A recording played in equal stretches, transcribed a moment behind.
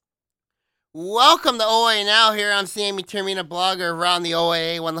Welcome to OA Now. Here I'm Sammy Termina, blogger around the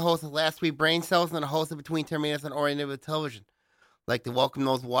OAA, one of the hosts of Last Week Brain Cells and the host of Between Terminas and Oriented Television. I'd like to welcome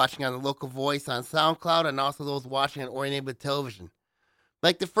those watching on the Local Voice on SoundCloud and also those watching on Oriented Television. I'd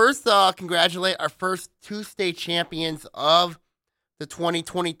like to first congratulate our first two state champions of the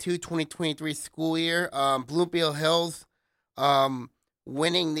 2022-2023 school year. Bloomfield Hills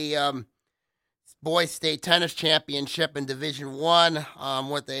winning the boys state tennis championship in Division One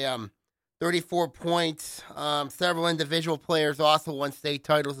with a 34 points. Several individual players also won state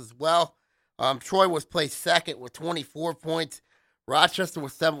titles as well. Troy was placed second with 24 points. Rochester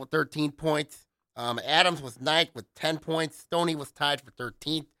was seventh with 13 points. Adams was ninth with 10 points. Stony was tied for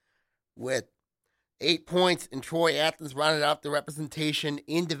 13th with 8 points. And Troy Athens rounded out the representation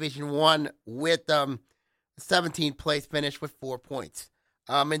in Division One with 17th place finish with 4 points.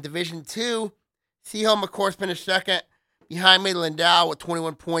 In Division Two, Seaholm, of course, finished second behind Maitland Dow with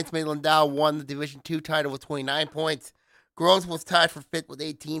 21 points. Maitland Dow won the Division II title with 29 points. Groves was tied for 5th with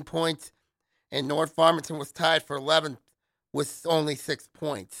 18 points. And North Farmington was tied for 11th with only 6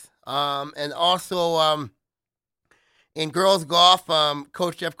 points. And also in girls golf,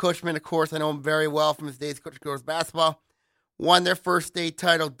 Coach Jeff Cushman, of course, I know him very well from his days coaching girls basketball, won their first state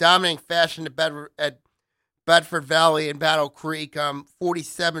title, dominating fashion at Bedford Valley and Battle Creek.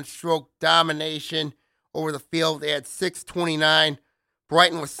 47-stroke domination over the field. They had 629.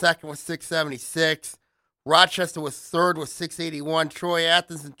 Brighton was second with 676. Rochester was third with 681. Troy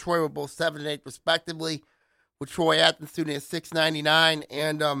Athens and Troy were both 7 and 8 respectively, with Troy Athens shooting a 699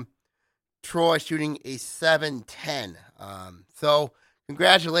 and Troy shooting a 710. So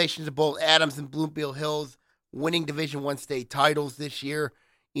congratulations to both Adams and Bloomfield Hills winning Division I state titles this year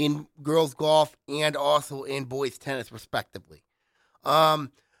in girls golf and also in boys tennis respectively.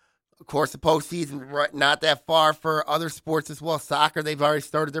 Of course, the postseason, not that far for other sports as well. Soccer, they've already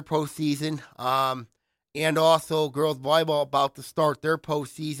started their postseason. And also girls volleyball about to start their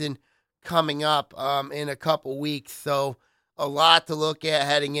postseason coming up in a couple weeks. So a lot to look at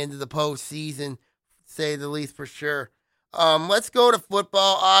heading into the postseason, say the least for sure. Let's go to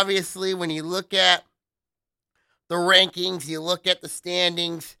football. Obviously, when you look at the rankings, you look at the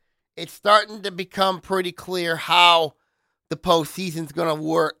standings, it's starting to become pretty clear how the postseason's going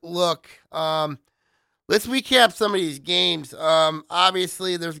to look. Let's recap some of these games.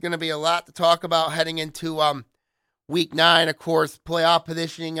 Obviously, there's going to be a lot to talk about heading into Week 9. Of course, playoff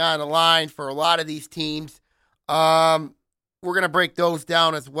positioning on the line for a lot of these teams. We're going to break those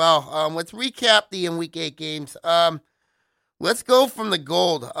down as well. Let's recap the in Week 8 games. Let's go from the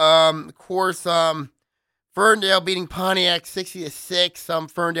gold. Of course, Ferndale beating Pontiac 60-6.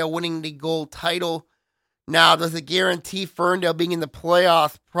 Ferndale winning the gold title. Now, does it guarantee Ferndale being in the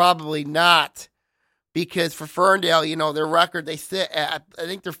playoffs? Probably not. Because for Ferndale, their record, they sit at, I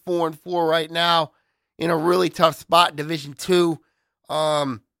think they're 4-4 right now in a really tough spot in Division II.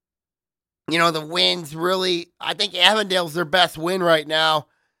 The wins really, I think Avondale's their best win right now,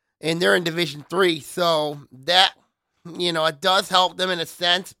 and they're in Division III. So that, it does help them in a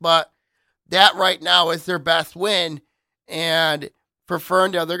sense, but that right now is their best win. And for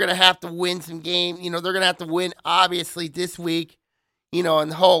Ferndale, they're going to have to win some games. They're going to have to win, obviously, this week,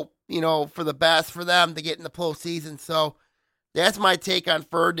 and hope, for the best for them to get in the postseason. So that's my take on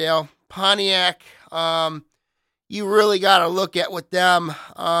Ferndale. Pontiac, you really got to look at with them.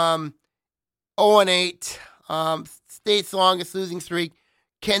 0-8, state's longest losing streak.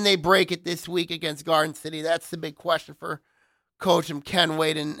 Can they break it this week against Garden City? That's the big question for Coach Ken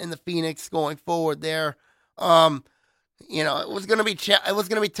Wade and the Phoenix going forward there. It was gonna be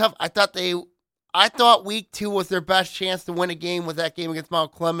tough. I thought Week 2 was their best chance to win a game with that game against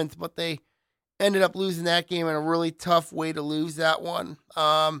Mount Clemens, but they ended up losing that game in a really tough way to lose that one.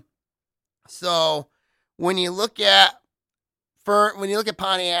 So when you look at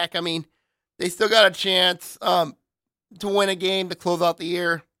Pontiac, I mean, they still got a chance to win a game to close out the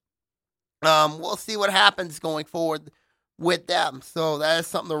year. We'll see what happens going forward with them. So that is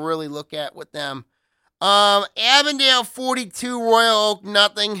something to really look at with them. Avondale 42, Royal Oak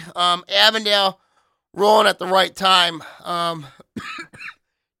nothing. Avondale rolling at the right time.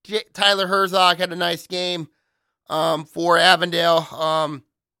 Tyler Herzog had a nice game for Avondale.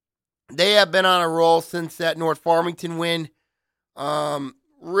 They have been on a roll since that North Farmington win.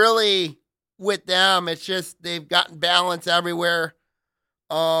 Really, with them, it's just they've gotten balance everywhere.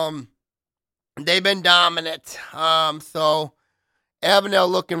 They've been dominant. So Avondale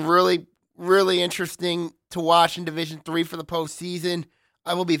looking really, really interesting to watch in Division III for the postseason.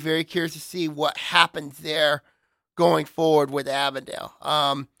 I will be very curious to see what happens there going forward with Avondale.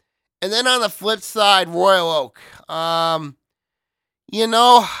 And then on the flip side, Royal Oak.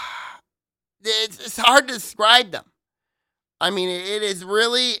 it's hard to describe them. I mean, it is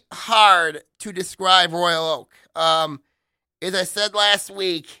really hard to describe Royal Oak. As I said last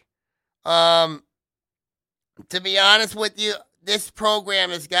week, to be honest with you, this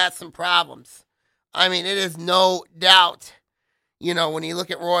program has got some problems. I mean, it is no doubt, when you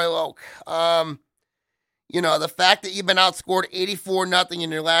look at Royal Oak, the fact that you've been outscored 84-0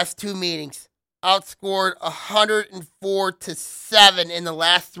 in your last two meetings, outscored 104-7 in the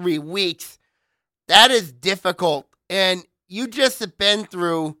last 3 weeks, that is difficult. And you just have been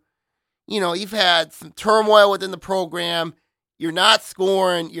through, you've had some turmoil within the program. You're not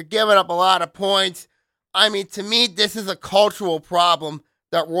scoring. You're giving up a lot of points. I mean, to me, this is a cultural problem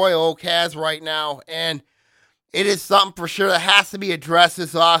that Royal Oak has right now. And it is something for sure that has to be addressed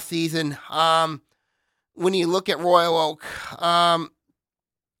this offseason. When you look at Royal Oak,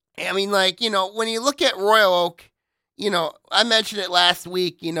 when you look at Royal Oak, I mentioned it last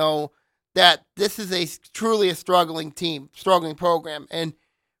week, that this is truly a struggling program. And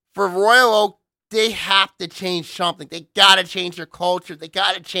for Royal Oak, they have to change something. They got to change their culture. They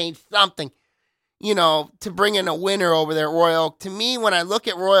got to change something, to bring in a winner over there at Royal Oak. To me, when I look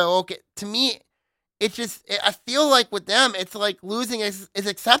at Royal Oak, I feel like with them, it's like losing is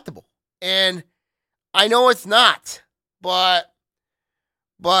acceptable. And I know it's not, but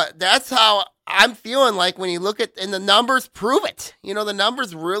that's how I'm feeling like when you look at, and the numbers prove it. The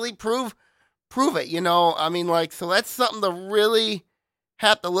numbers really prove it, so that's something to really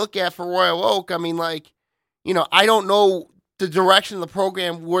have to look at for Royal Oak. I don't know the direction of the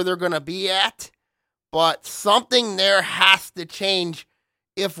program where they're going to be at, but something there has to change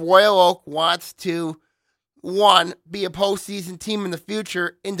if Royal Oak wants to, one, be a postseason team in the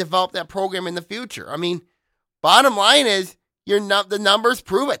future and develop that program in the future. Bottom line is, the numbers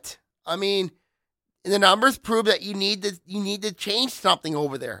prove it. The numbers prove that you need to change something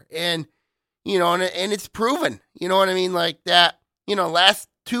over there. And, and it's proven, like that, last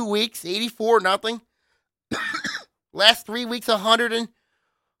 2 weeks, 84-0. Last 3 weeks,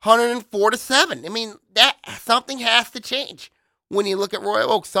 104-7. That something has to change. When you look at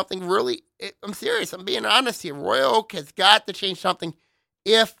Royal Oak, something really, I'm serious, I'm being honest here. Royal Oak has got to change something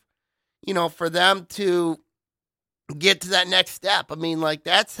if, for them to get to that next step.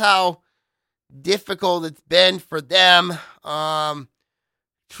 That's how difficult it's been for them.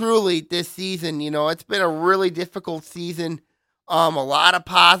 Truly this season, it's been a really difficult season. A lot of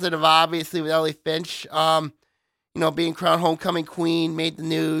positive, obviously, with Ellie Finch, being crowned homecoming queen, made the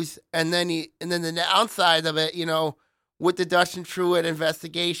news. And then the downside of it, with the Dustin Truitt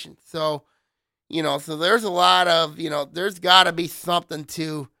investigation. So there's a lot of, there's got to be something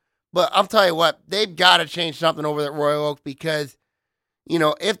but I'll tell you what, they've got to change something over at Royal Oak because,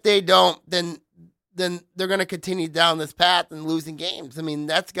 if they don't, then they're going to continue down this path and losing games.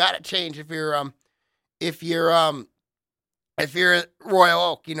 That's got to change if you're Royal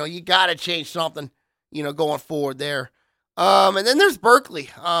Oak, you got to change something, going forward there. And then there's Berkeley.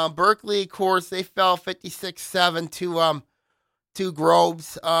 Berkeley, of course, they fell 56-7 to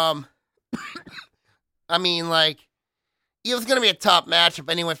Groves. It was going to be a tough matchup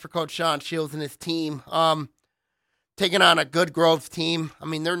anyway for Coach Sean Shields and his team. Taking on a good Groves team.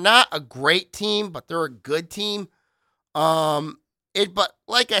 They're not a great team, but they're a good team. But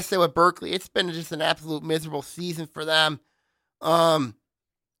like I said with Berkeley, it's been just an absolute miserable season for them.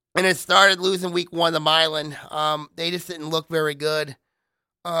 And it started losing week 1 to Milan. They just didn't look very good.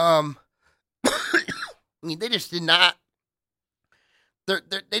 They just did not.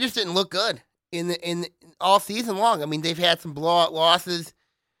 They just didn't look good in all season long. They've had some blowout losses.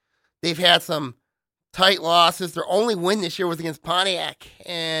 They've had some tight losses. Their only win this year was against Pontiac,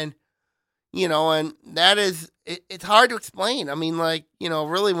 and and that is it's hard to explain.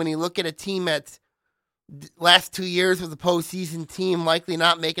 Really, when you look at a team that's last 2 years was a postseason team, likely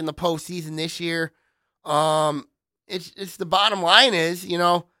not making the postseason this year. It's the bottom line is,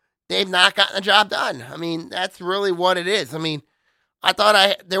 they've not gotten the job done. That's really what it is. I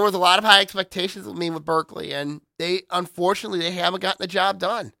thought there was a lot of high expectations with me with Berkeley, and unfortunately they haven't gotten the job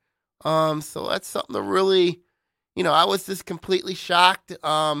done. So that's something to really, I was just completely shocked,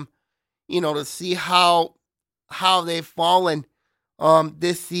 to see how they've fallen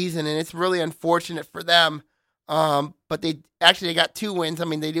this season, and it's really unfortunate for them. But they got 2 wins.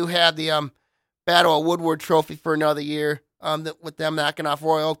 They do have the Battle of Woodward Trophy for another year, with them knocking off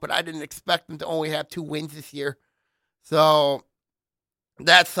Royal Oak, but I didn't expect them to only have 2 wins this year. So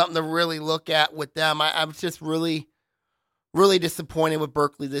that's something to really look at with them. I was just really, really disappointed with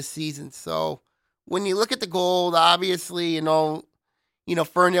Berkeley this season. So when you look at the gold, obviously,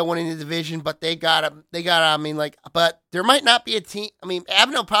 Ferndale winning the division, but they got I mean, like, but there might not be a team. I mean,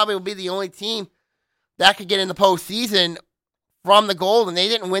 Avenel probably will be the only team that could get in the postseason from the Gold, and they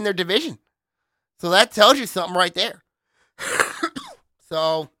didn't win their division. So that tells you something right there.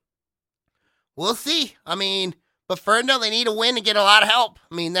 So we'll see. I mean, but Ferndale, they need a win to get a lot of help.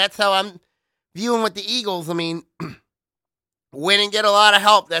 I mean, that's how I'm viewing with the Eagles. I mean, win and get a lot of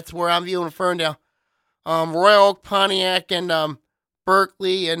help. That's where I'm viewing Ferndale. Royal Oak, Pontiac, and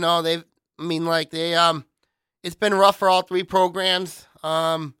Berkeley, it's been rough for all three programs.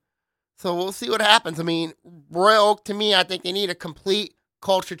 So we'll see what happens. I mean, Royal Oak, to me, I think they need a complete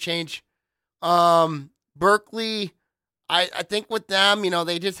culture change. Berkeley, I think with them,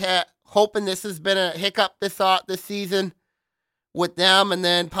 they just had hoping this has been a hiccup this season with them, and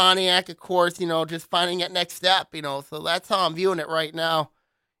then Pontiac, of course, just finding that next step, so that's how I'm viewing it right now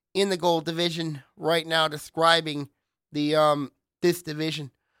in the Gold division right now, describing the this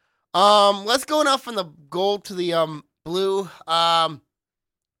division. Let's go now from the Gold to the blue.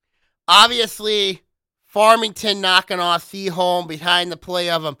 Obviously, Farmington knocking off Seaholm behind the play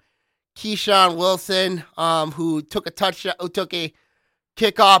of Keyshawn Wilson, who took a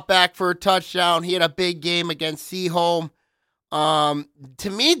kickoff back for a touchdown. He had a big game against Seaholm. To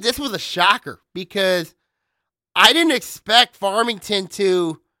me, this was a shocker because I didn't expect Farmington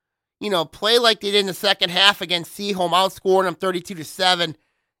to, play like they did in the second half against Seaholm, outscoring them 32-7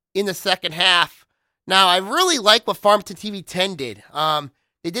 in the second half. Now, I really like what Farmington TV 10 did.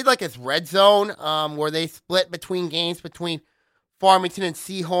 They did like this red zone where they split between games between Farmington and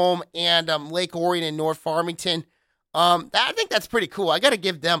Seaholm and Lake Orion and North Farmington. I think that's pretty cool. I got to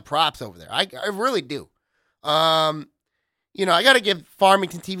give them props over there. I really do. I got to give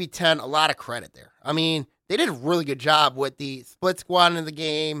Farmington TV 10 a lot of credit there. I mean, they did a really good job with the split squad in the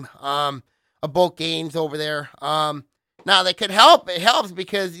game, of both games over there. Now, they could help. It helps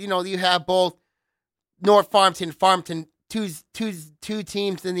because, you have both North Farmington and Farmington, two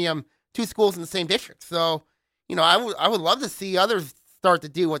teams in the two schools in the same district. So, I would love to see others start to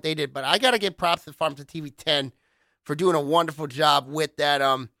do what they did, but I got to give props to Farmington TV 10 for doing a wonderful job with that,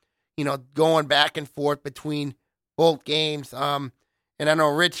 going back and forth between both games. And I know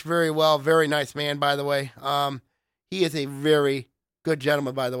Rich very well, very nice man, by the way. He is a very good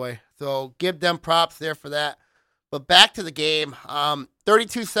gentleman, by the way. So give them props there for that. But back to the game,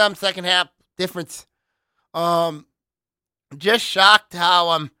 32-7 second half difference. Just shocked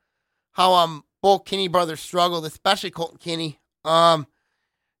how both Kinney brothers struggled, especially Colton Kinney.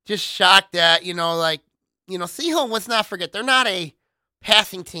 Just shocked that, Seaholm, let's not forget, they're not a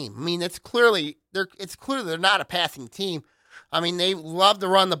passing team. I mean, it's clearly they're not a passing team. I mean, they love to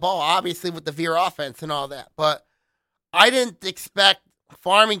run the ball, obviously, with the Veer offense and all that. But I didn't expect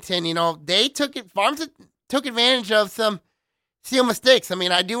Farmington, Farmington took advantage of some Seal mistakes. I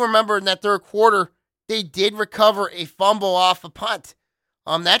mean, I do remember in that third quarter, they did recover a fumble off a punt.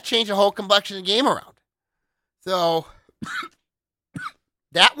 That changed the whole complexion of the game around. So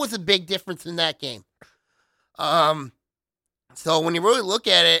that was a big difference in that game. So when you really look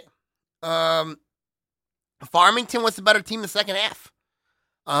at it, Farmington was the better team in the second half.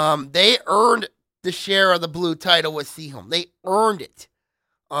 They earned the share of the blue title with Seaholm. They earned it.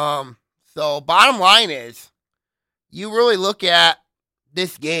 So bottom line is, you really look at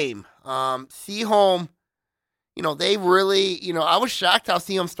this game. Seaholm, they really, I was shocked how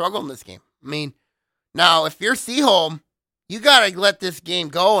Seaholm struggled in this game. I mean, now if you're Seaholm, you got to let this game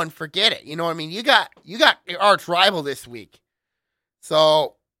go and forget it. You know what I mean? You got your arch rival this week.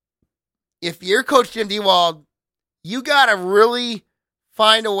 So if you're Coach Jim DeWald, you got to really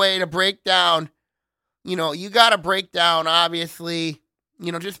find a way to break down, obviously,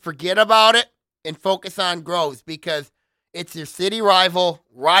 just forget about it and focus on Groves because it's your city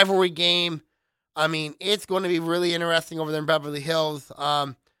rivalry game. I mean, it's going to be really interesting over there in Beverly Hills.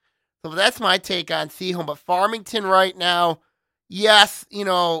 So that's my take on Seaholm. But Farmington right now, yes,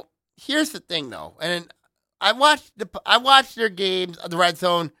 here's the thing though, and I watched their games, the Red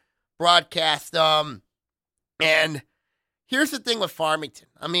Zone broadcast, and here's the thing with Farmington.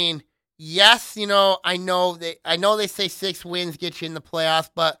 I mean, yes, I know they say 6 wins get you in the playoffs,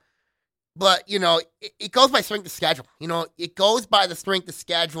 but it goes by strength of schedule. It goes by the strength of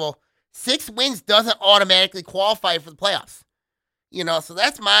schedule. 6 wins doesn't automatically qualify for the playoffs. So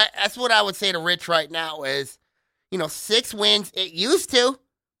that's what I would say to Rich right now is, 6 wins, it used to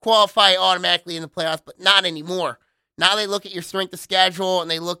qualify automatically in the playoffs, but not anymore. Now they look at your strength of schedule and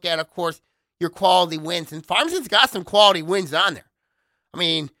they look at, of course, your quality wins. And Farmington's got some quality wins on there. I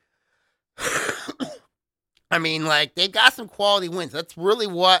mean, they've got some quality wins. That's really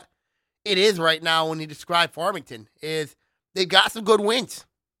what it is right now when you describe Farmington is they've got some good wins.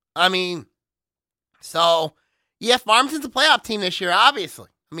 I mean, so, yeah, Farmington's a playoff team this year, obviously.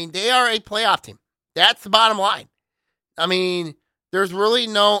 I mean, they are a playoff team. That's the bottom line. I mean, there's really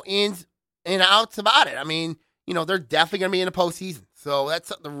no ins and outs about it. I mean, they're definitely going to be in the postseason. So that's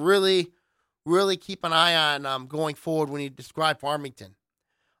something to really, really keep an eye on going forward when you describe Farmington.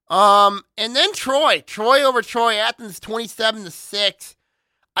 And then Troy over Troy Athens 27-6.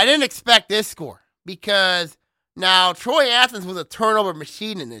 I didn't expect this score because now Troy Athens was a turnover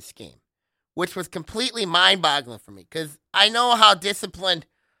machine in this game, which was completely mind-boggling for me because I know how disciplined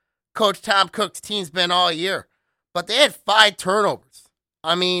Coach Tom Cook's team's been all year, but they had 5 turnovers.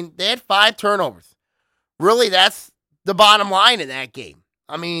 I mean, they had 5 turnovers. Really, that's the bottom line in that game.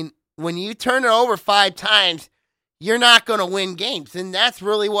 I mean, when you turn it over 5 times, you're not going to win games. And that's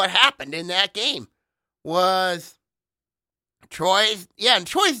really what happened in that game was Troy's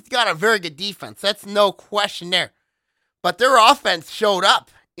got a very good defense. That's no question there. But their offense showed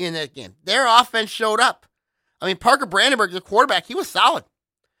up in that game. Their offense showed up. I mean, Parker Brandenburg, the quarterback, he was solid.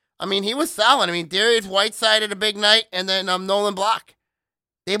 Darius Whiteside had a big night, and then Nolan Block.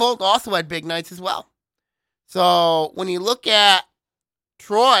 They both also had big nights as well. So when you look at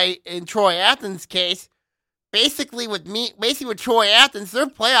Troy, in Troy Athens' case, basically with Troy Athens, their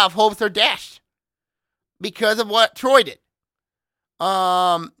playoff hopes are dashed because of what Troy did.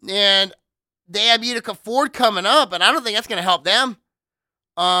 And they have Utica Ford coming up, and I don't think that's going to help them.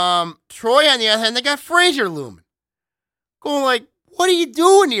 Troy, on the other hand, they got Fraser looming. Going like, what are you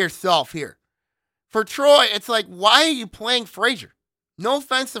doing to yourself here? For Troy, it's like, why are you playing Fraser? No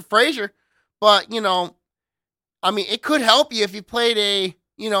offense to Fraser, but, it could help you if you played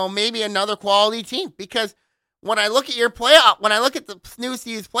maybe another quality team. Because when I look at the Snooze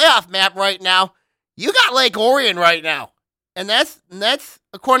Seas playoff map right now, you got Lake Orion right now. And that's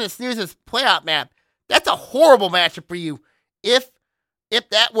according to Snooze's playoff map. That's a horrible matchup for you. If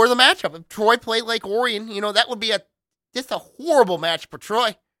that were the matchup, if Troy played Lake Orion, that would be just a horrible match for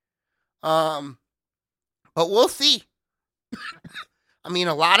Troy. But we'll see. I mean,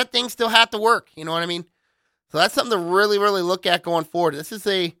 a lot of things still have to work. You know what I mean? So that's something to really, really look at going forward. This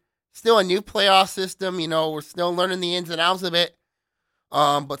is still a new playoff system. We're still learning the ins and outs of it.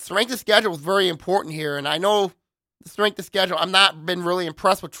 But strength of schedule is very important here. And I know the strength of schedule, I've not been really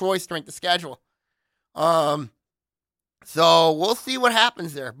impressed with Troy's strength of schedule. So we'll see what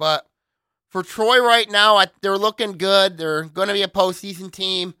happens there. But for Troy right now, they're looking good. They're going to be a postseason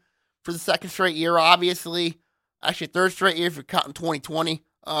team for the second straight year, obviously. Actually, third straight year if you're counting 2020.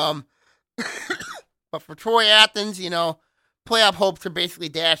 But for Troy Athens, playoff hopes are basically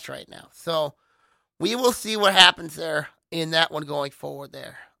dashed right now. So we will see what happens there in that one going forward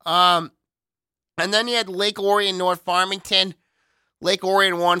there. And then you had Lake Orion, North Farmington. Lake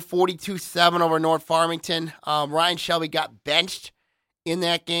Orion won 42-7 over North Farmington. Ryan Shelby got benched in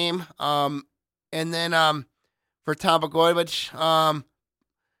that game. And then for Tom Bogojevich,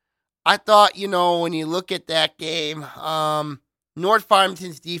 I thought, when you look at that game, North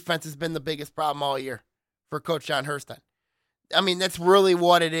Farmington's defense has been the biggest problem all year for Coach John Herstein. I mean, that's really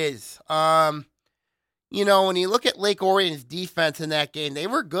what it is. When you look at Lake Orion's defense in that game, they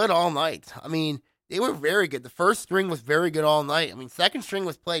were good all night. I mean, they were very good. The first string was very good all night. I mean, second string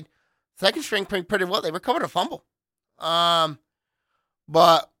played pretty well. They recovered a fumble. But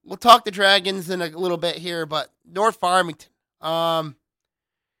we'll talk the Dragons in a little bit here. But North Farmington,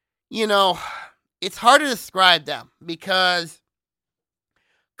 it's hard to describe them because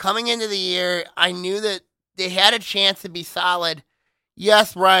coming into the year, I knew that they had a chance to be solid.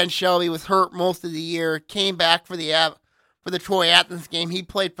 Yes, Ryan Shelby was hurt most of the year. Came back for the Troy Athens game. He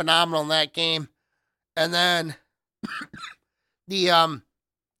played phenomenal in that game. And then the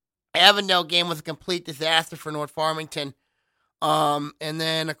Avondale game was a complete disaster for North Farmington. And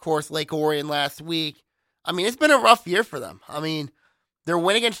then, of course, Lake Orion last week. I mean, it's been a rough year for them. I mean, their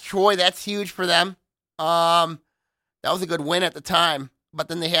win against Troy, that's huge for them. That was a good win at the time. But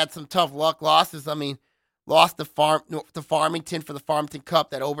then they had some tough luck losses. I mean, lost to Farmington for the Farmington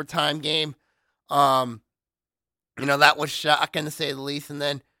Cup, that overtime game. That was shocking to say the least. And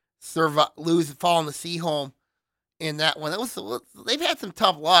then falling to Seaholm in that one. They've had some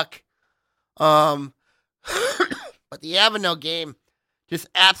tough luck. But the Avondale game just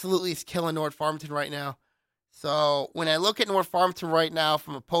absolutely is killing North Farmington right now. So when I look at North Farmington right now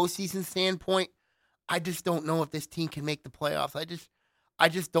from a postseason standpoint, I just don't know if this team can make the playoffs. I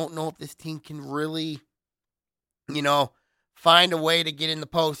just don't know if this team can really, find a way to get in the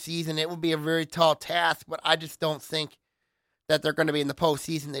postseason. It would be a very tall task, but I just don't think that they're going to be in the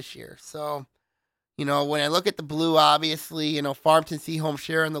postseason this year. So, when I look at the Blue, obviously, Farmington Seaholm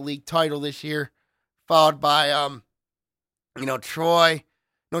sharing the league title this year, followed by Troy.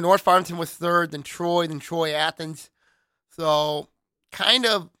 No, North Farmington was third, then Troy Athens. So kind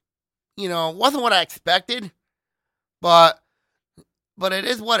of, wasn't what I expected, but it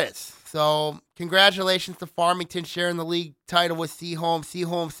is what it is. So congratulations to Farmington sharing the league title with Seaholm.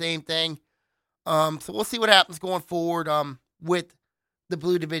 Seaholm, same thing. So we'll see what happens going forward with the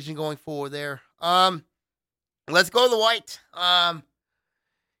blue division going forward there. Let's go to the white. Of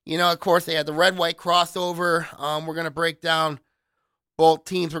course, they had the red-white crossover. We're going to break down both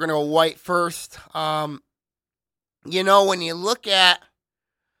teams. We're going to go white first. When you look at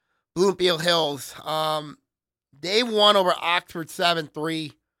Bloomfield Hills, they won over Oxford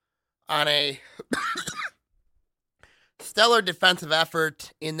 7-3 on a stellar defensive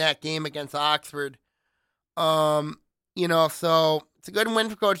effort in that game against Oxford. So it's a good win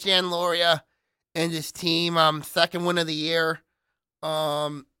for Coach Dan Loria and his team. Second win of the year.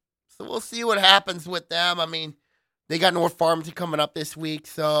 So we'll see what happens with them. I mean, they got North Farmington coming up this week,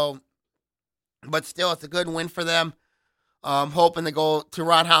 but still, it's a good win for them. Hoping to go to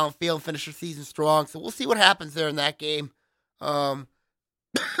Ron Holland Field and finish their season strong. So we'll see what happens there in that game. For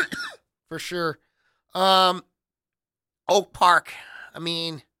sure. Oak Park. I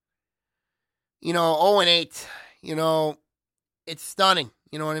mean, 0-8. It's stunning.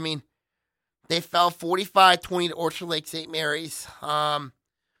 You know what I mean? They fell 45-20 to Orchard Lake St. Mary's.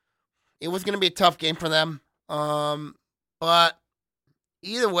 It was going to be a tough game for them. But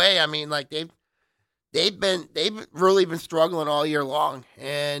either way, I mean, like they've really been struggling all year long,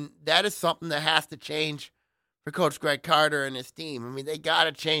 and that is something that has to change for Coach Greg Carter and his team. I mean, they got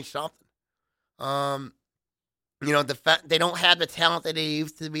to change something. They don't have the talent that they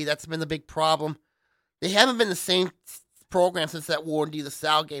used to be. That's been the big problem. They haven't been the same program since that Warren D.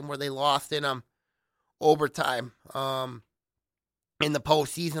 LaSalle game where they lost in overtime in the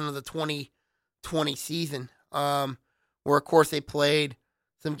postseason of the 2020 season, where, of course, they played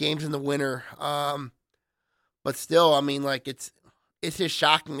some games in the winter. But still, I mean, like, it's just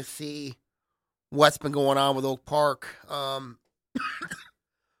shocking to see what's been going on with Oak Park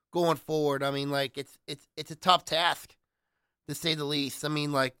going forward. I mean, like, it's a tough task, to say the least. I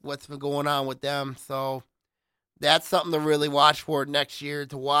mean, like, what's been going on with them. So that's something to really watch for next year,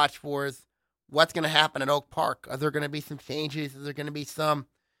 to watch for is what's going to happen at Oak Park. Are there going to be some changes? Is there going to be some,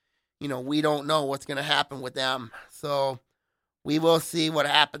 we don't know what's going to happen with them. So we will see what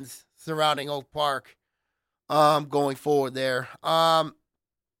happens surrounding Oak Park going forward there. And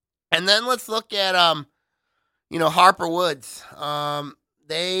then let's look at, Harper Woods.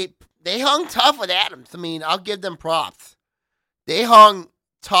 They hung tough with Adams. I mean, I'll give them props. They hung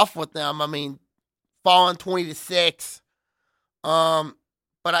tough with them. I mean, falling 20-6.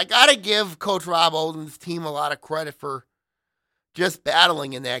 But I got to give Coach Rob Olden's team a lot of credit for just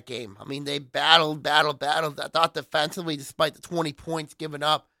battling in that game. I mean, they battled. I thought defensively, despite the 20 points given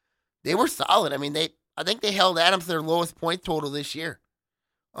up, they were solid. I mean, I think they held Adams to their lowest point total this year,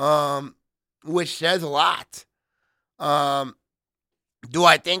 which says a lot. Do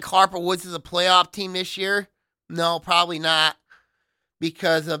I think Harper Woods is a playoff team this year? No, probably not,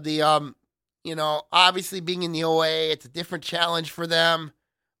 because of the, obviously being in the OA, it's a different challenge for them.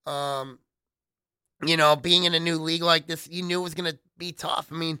 Being in a new league like this, you knew it was going to be tough.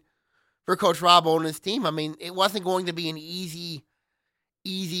 I mean, for Coach Rob and his team, I mean, it wasn't going to be an easy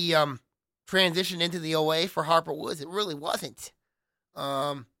transition into the OA for Harper Woods. It really wasn't.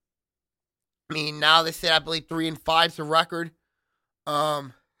 I mean, now they say, I believe 3-5 is the record.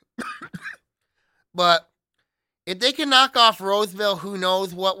 But if they can knock off Roseville, who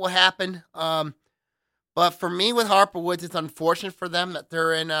knows what will happen. But for me with Harper Woods, it's unfortunate for them that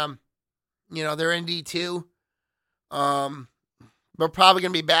they're in, they're in D2. They're probably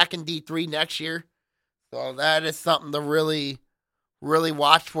going to be back in D3 next year. So that is something to really, really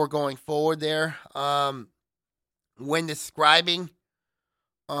watch for going forward there. When describing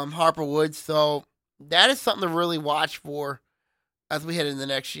Harper Woods. So that is something to really watch for as we head into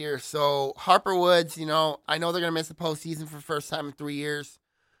next year. So Harper Woods, I know they're going to miss the postseason for the first time in 3 years.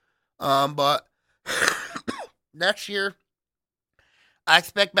 But next year, I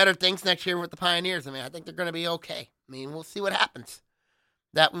expect better things next year with the Pioneers. I mean, I think they're going to be okay. I mean, we'll see what happens.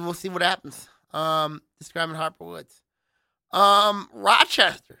 We'll see what happens. Describing Harper Woods.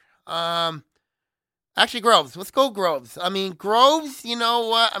 Rochester. Actually, Groves. Let's go Groves. I mean, Groves, you know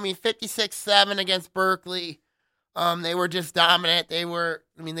what? I mean, 56-7 against Berkeley. They were just dominant. They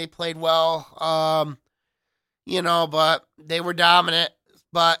played well. But they were dominant.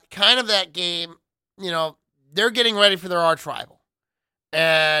 But kind of that game, they're getting ready for their arch rival.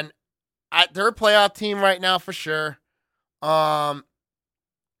 And they're a playoff team right now for sure. But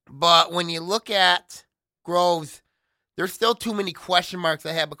when you look at Groves, there's still too many question marks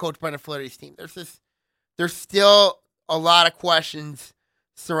I have with Coach Brendan Flaherty's team. There's still a lot of questions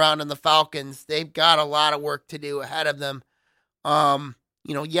surrounding the Falcons. They've got a lot of work to do ahead of them.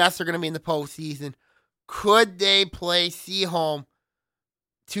 Yes, they're going to be in the postseason. Could they play Seaholm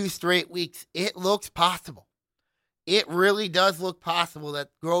 2 straight weeks? It looks possible. It really does look possible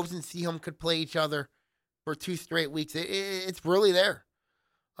that Groves and Seaholm could play each other for 2 straight weeks. It's really there.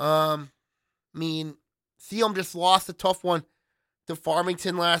 Seaholm just lost a tough one to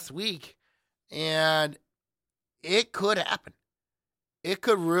Farmington last week, and it could happen. It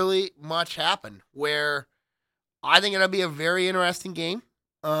could really much happen where I think it'll be a very interesting game.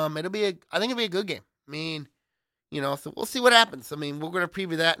 I think it'll be a good game. So we'll see what happens. We're going to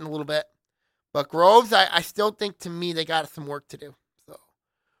preview that in a little bit. But Groves, I still think, to me, they got some work to do. So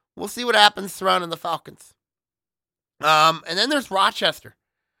we'll see what happens surrounding the Falcons. And then there's Rochester.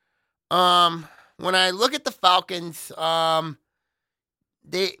 When I look at the Falcons,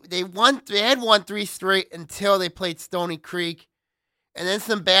 they had won 3 straight until they played Stony Creek, and then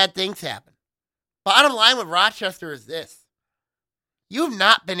some bad things happened. Bottom line with Rochester is this. You have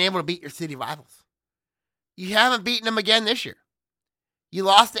not been able to beat your city rivals. You haven't beaten them again this year. You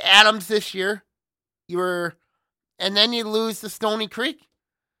lost to Adams this year. And then you lose to Stony Creek.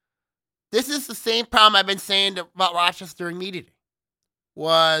 This is the same problem I've been saying about Rochester immediately.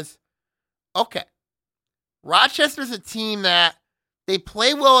 Rochester's a team that they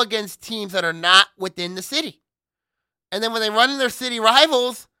play well against teams that are not within the city. And then when they run into their city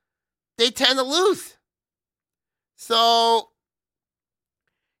rivals, they tend to lose. So,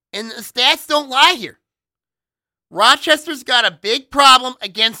 and the stats don't lie here. Rochester's got a big problem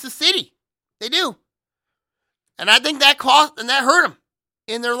against the city. They do. And I think that hurt them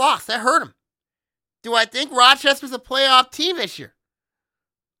in their loss. That hurt them. Do I think Rochester's a playoff team this year?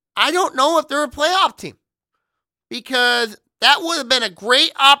 I don't know if they're a playoff team. Because that would have been a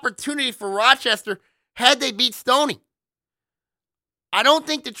great opportunity for Rochester had they beat Stony. I don't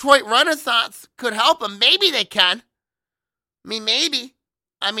think Detroit Renaissance could help them. Maybe they can. Maybe.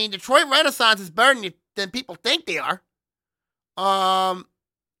 Detroit Renaissance is better than people think they are.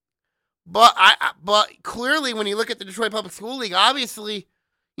 But clearly, when you look at the Detroit Public School League, obviously,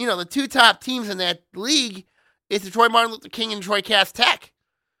 the 2 top teams in that league is Detroit Martin Luther King and Detroit Cass Tech.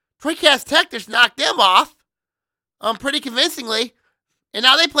 Detroit Cass Tech just knocked them off pretty convincingly, and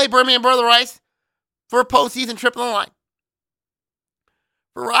now they play Birmingham Brother Rice for a postseason trip on the line.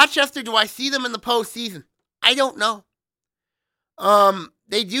 For Rochester, do I see them in the postseason? I don't know.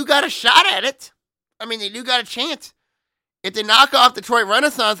 They do got a shot at it. They do got a chance. If they knock off Detroit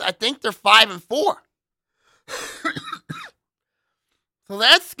Renaissance, I think they're 5-4. So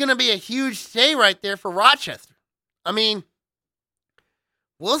that's going to be a huge day right there for Rochester.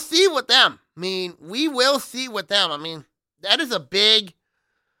 We'll see with them. We will see with them. That is a big...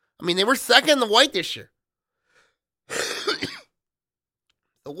 they were second in the white this year.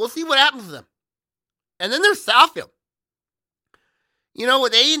 So we'll see what happens to them. And then there's Southfield.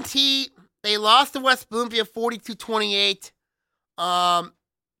 With A&T, they lost to West Bloomfield 42-28.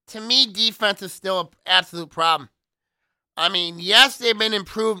 To me, defense is still an absolute problem. Yes, they've been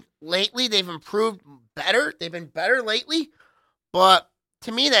improved lately. They've improved better. They've been better lately. But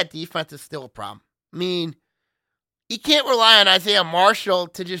to me, that defense is still a problem. You can't rely on Isaiah Marshall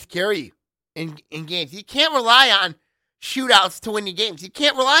to just carry you in games. You can't rely on shootouts to win your games. You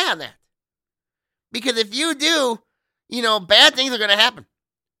can't rely on that. Because if you do, bad things are going to happen.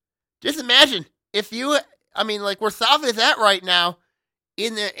 Just imagine if you, where South is at right now,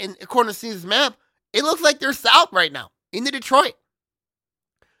 according to Steve's map, it looks like they're South right now, into Detroit.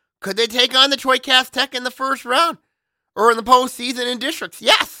 Could they take on Detroit Cass Tech in the first round? Or in the postseason in districts?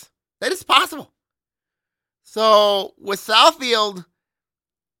 Yes, that is possible. So with Southfield,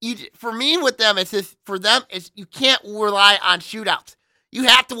 with them, you can't rely on shootouts. You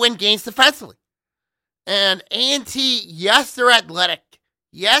have to win games defensively. And A&T, yes, they're athletic.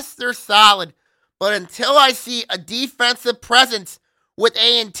 Yes, they're solid. But until I see a defensive presence with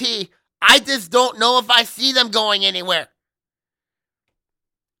A&T, I just don't know if I see them going anywhere.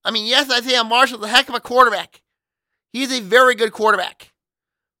 Yes, Isaiah Marshall's a heck of a quarterback. He's a very good quarterback.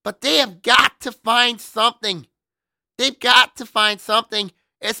 But they have got to find something. They've got to find something,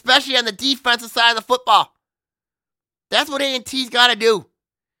 especially on the defensive side of the football. That's what A&T's got to do.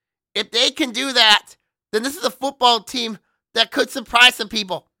 If they can do that, then this is a football team that could surprise some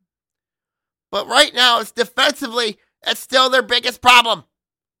people. But right now, it's defensively, that's still their biggest problem.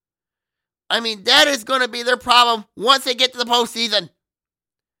 That is going to be their problem once they get to the postseason.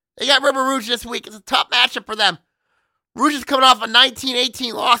 They got River Rouge this week. It's a tough matchup for them. Rouge is coming off a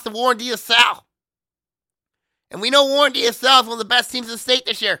 19-18 loss to Warren De La Salle. And we know Warren DSL is one of the best teams in the state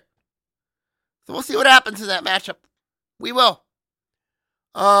this year. So we'll see what happens in that matchup. We will.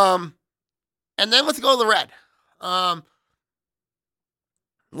 And then let's go to the Red.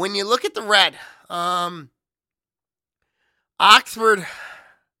 When you look at the Red, Oxford,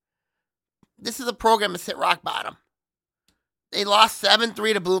 this is a program that's hit rock bottom. They lost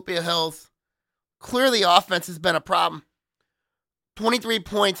 7-3 to Bloomfield Hills. Clearly, offense has been a problem. 23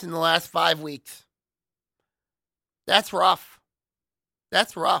 points in the last 5 weeks. That's rough.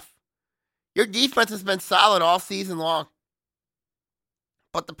 That's rough. Your defense has been solid all season long.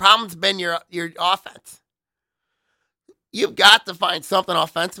 But the problem's been your offense. You've got to find something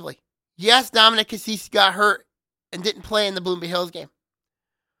offensively. Yes, Dominic Cassisi got hurt and didn't play in the Bloomfield Hills game.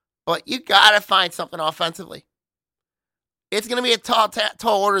 But you got to find something offensively. It's going to be a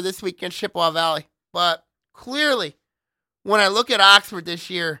tall order this week against Chippewa Valley. But clearly, when I look at Oxford this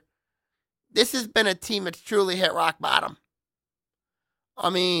year, this has been a team that's truly hit rock bottom. I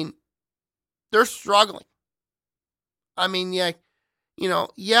mean, they're struggling. I mean, yeah,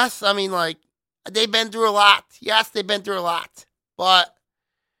 yes, I mean, like, they've been through a lot. Yes, they've been through a lot. But,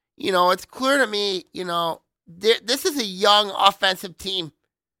 it's clear to me, this is a young offensive team.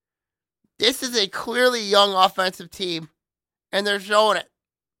 This is a clearly young offensive team, and they're showing it.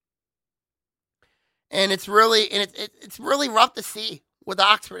 And it's really rough to see with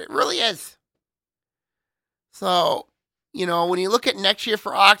Oxford. It really is. So, when you look at next year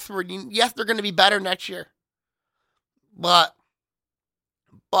for Oxford, yes, they're going to be better next year. But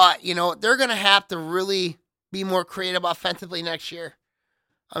they're going to have to really be more creative offensively next year.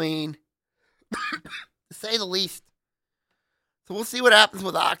 I mean, to say the least. So we'll see what happens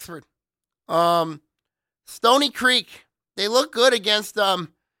with Oxford. Stony Creek, they look good against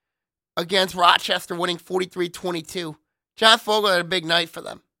Rochester, winning 43-22. John Fogel had a big night for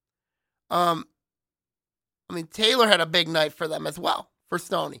them. Taylor had a big night for them as well, for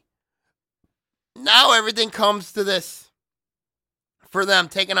Stony. Now everything comes to this for them,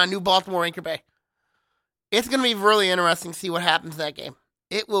 taking on New Baltimore Anchor Bay. It's going to be really interesting to see what happens in that game.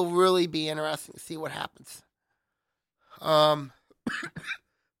 It will really be interesting to see what happens.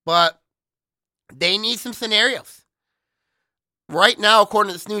 But they need some scenarios. Right now, according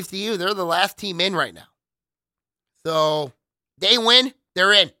to this News to You, they're the last team in right now. So they win,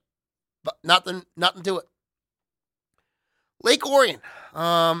 they're in. But nothing to it. Lake Orion,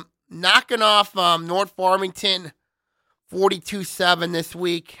 knocking off North Farmington 42-7 this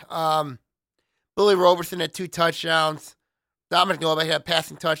week. Billy Roberson had 2 touchdowns. Dominic Novak had a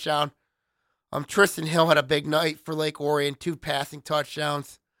passing touchdown. Tristan Hill had a big night for Lake Orion, 2 passing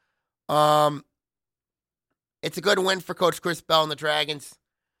touchdowns. It's a good win for Coach Chris Bell and the Dragons.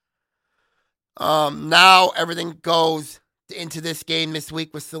 Now everything goes into this game this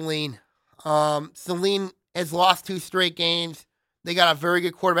week with Saline. Saline has lost 2 straight games. They got a very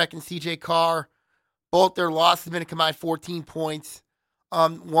good quarterback in CJ Carr. Both their losses have been a combined 14 points.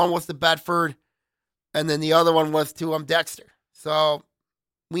 One was to Bedford, and then the other one was to Dexter. So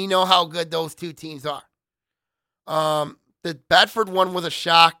we know how good those 2 teams are. The Bedford one was a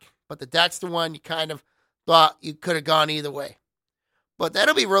shock, but the Dexter one, you kind of thought you could have gone either way. But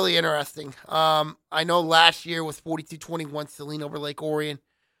that'll be really interesting. I know last year was 42-21 Saline over Lake Orion.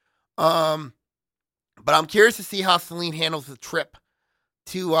 But I'm curious to see how Saline handles the trip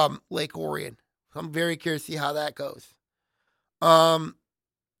to Lake Orion. I'm very curious to see how that goes. So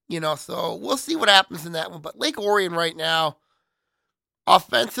we'll see what happens in that one. But Lake Orion right now,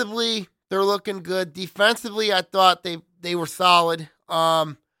 offensively, they're looking good. Defensively, I thought they were solid.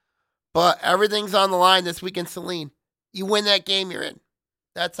 But everything's on the line this week in Saline. You win that game, you're in.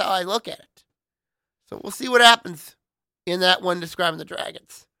 That's how I look at it. So we'll see what happens in that one describing the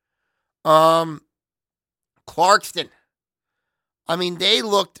Dragons. Clarkston. They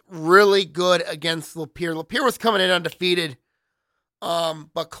looked really good against Lapeer. Lapeer was coming in undefeated.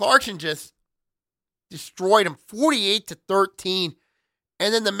 But Clarkston just destroyed him 48-13.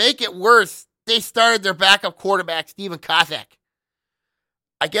 And then to make it worse, they started their backup quarterback, Stephen Kozak.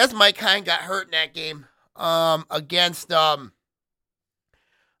 I guess Mike Hine got hurt in that game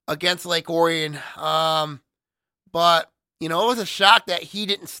against Lake Orion. But, it was a shock that he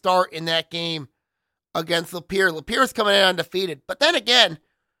didn't start in that game against Lapeer. Lapeer was coming in undefeated. But then again,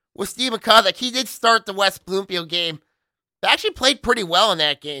 with Stephen Kozak, he did start the West Bloomfield game. They actually played pretty well in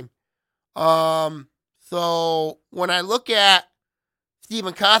that game. So when I look at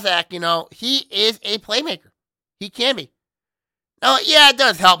Stephen Kozak, he is a playmaker. He can be. Now, yeah, it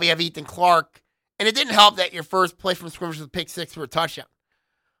does help you have Ethan Clark. And it didn't help that your first play from scrimmage was a pick 6 for a touchdown.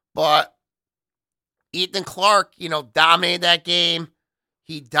 But Ethan Clark, dominated that game.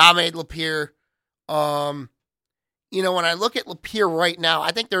 He dominated Lapeer. when I look at Lapeer right now,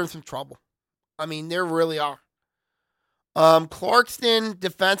 I think they're in some trouble. I mean, they really are. Clarkston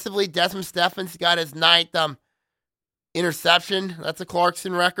defensively, Desmond Stephens got his ninth interception. That's a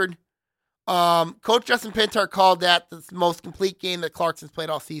Clarkston record. Coach Justin Pintar called that the most complete game that Clarkston's played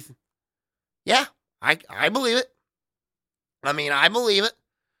all season. Yeah, I believe it. I mean, I believe it.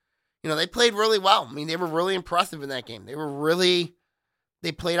 They played really well. I mean, they were really impressive in that game.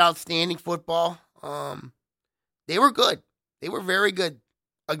 They played outstanding football. They were good. They were very good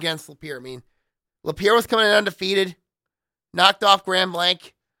against Lapeer. I mean, Lapeer was coming in undefeated, knocked off Grand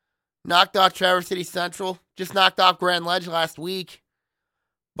Blanc, knocked off Traverse City Central, just knocked off Grand Ledge last week.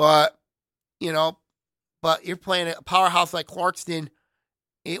 But you're playing a powerhouse like Clarkston.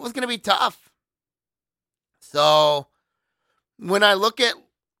 It was going to be tough. So when I look at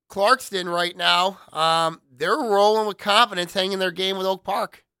Clarkston right now, they're rolling with confidence, hanging their game with Oak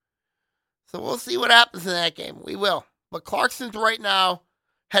Park. So we'll see what happens in that game. We will. But Clarkston's right now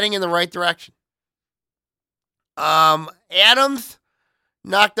heading in the right direction. Adams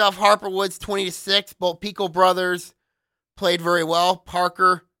knocked off Harper Woods 20-6. Both Pico brothers played very well.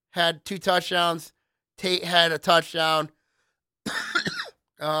 Parker had 2 touchdowns. Tate had a touchdown.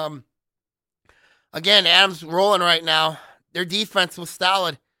 Again, Adams rolling right now. Their defense was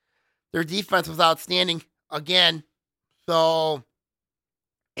solid. Their defense was outstanding again. So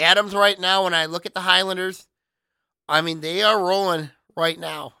Adams right now, when I look at the Highlanders, I mean, they are rolling right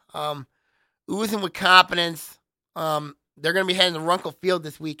now. Oozing with confidence. They're going to be heading to Runkle Field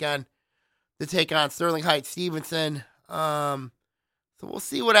this weekend to take on Sterling Heights Stevenson. So we'll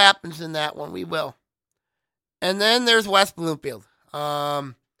see what happens in that one. We will. And then there's West Bloomfield.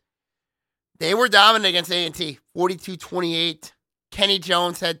 They were dominant against A&T, 42-28. Kenny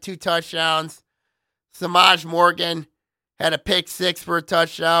Jones had 2 touchdowns. Samaj Morgan had a pick 6 for a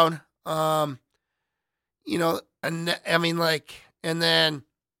touchdown. And then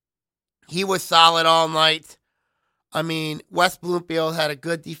he was solid all night. I mean, West Bloomfield had a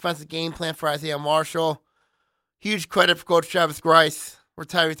good defensive game plan for Isaiah Marshall. Huge credit for Coach Travis Grice, or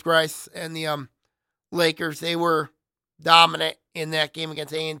Tyrese Grice, and the Lakers. They were dominant in that game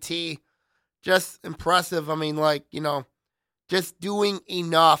against A&T. Just impressive. I mean, just doing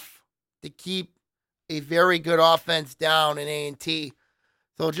enough to keep a very good offense down in A&T.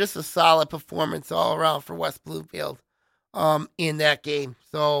 So just a solid performance all around for West Bloomfield in that game.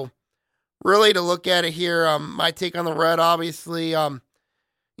 So really to look at it here, my take on the Red, obviously, so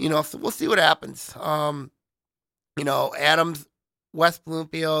we'll see what happens. Adams, West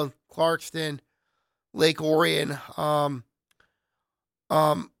Bloomfield, Clarkston, Lake Orion,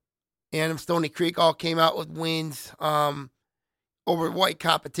 and Stony Creek all came out with wins over white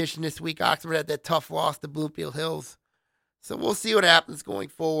competition this week. Oxford had that tough loss to Bloomfield Hills. So we'll see what happens going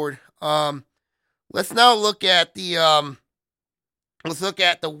forward. Let's now look at the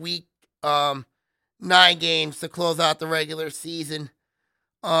week 9 games to close out the regular season.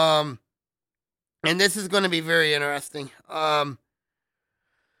 And this is going to be very interesting.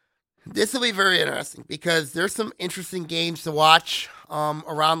 This will be very interesting because there's some interesting games to watch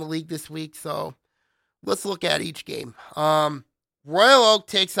around the league this week. So let's look at each game. Royal Oak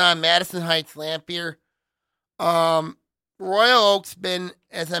takes on Madison Heights Lampier. Royal Oak's been,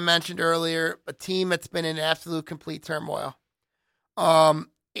 as I mentioned earlier, a team that's been in absolute complete turmoil.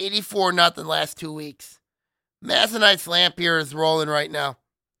 84-0 last 2 weeks. Madison Heights Lampier is rolling right now.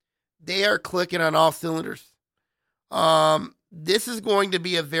 They are clicking on all cylinders. This is going to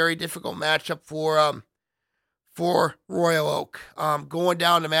be a very difficult matchup for Royal Oak. Going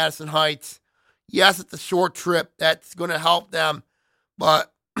down to Madison Heights. Yes, it's a short trip. That's going to help them.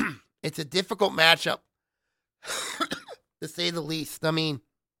 But it's a difficult matchup, to say the least. I mean,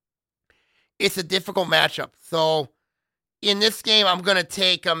 it's a difficult matchup. So, in this game, I'm going to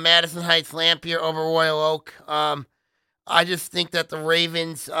take Madison Heights Lampier over Royal Oak. I just think that the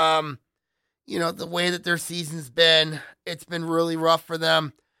Ravens, the way that their season's been, it's been really rough for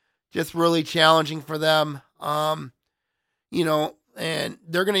them. Just really challenging for them. And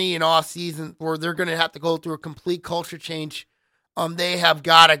they're going to need an off season where they're going to have to go through a complete culture change. They have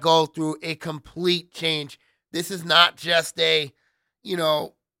got to go through a complete change. This is not just a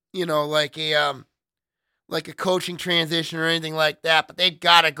coaching transition or anything like that, but they've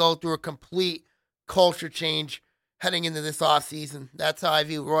got to go through a complete culture change heading into this offseason. That's how I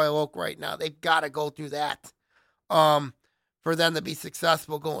view Royal Oak right now. They've got to go through that for them to be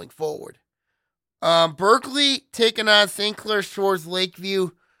successful going forward. Berkeley taking on St. Clair Shores Lakeview.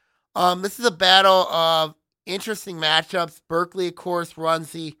 This is a battle of interesting matchups. Berkeley, of course,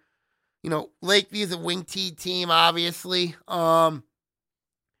 runs the, Lakeview's a wing T team, obviously.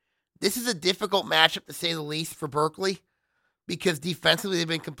 This is a difficult matchup, to say the least, for Berkeley because defensively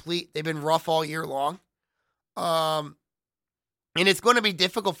they've been rough all year long. And it's going to be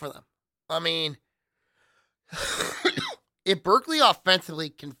difficult for them. I mean, if Berkeley offensively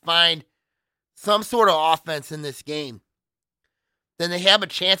can find some sort of offense in this game, then they have a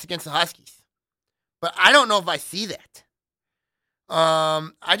chance against the Huskies. But I don't know if I see that.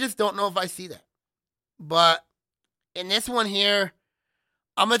 I just don't know if I see that. But in this one here,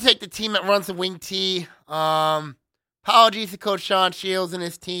 I'm going to take the team that runs the wing tee. Apologies to Coach Sean Shields and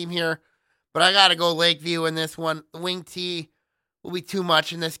his team here, but I got to go Lakeview in this one. The wing tee will be too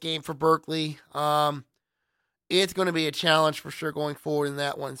much in this game for Berkeley. It's going to be a challenge for sure going forward in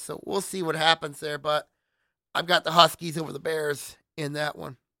that one. So we'll see what happens there, but I've got the Huskies over the Bears in that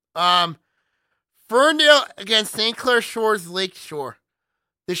one. Ferndale against St. Clair Shores Lakeshore.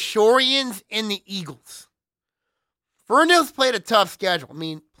 The Shoreans and the Eagles. Ferndale's played a tough schedule. I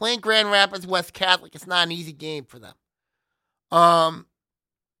mean, playing Grand Rapids West Catholic is not an easy game for them.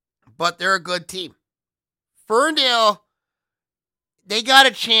 But they're a good team. Ferndale, they got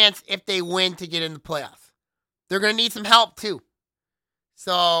a chance if they win to get in the playoffs. They're going to need some help too.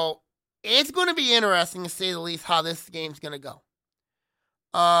 So it's going to be interesting, to say the least, how this game's going to go.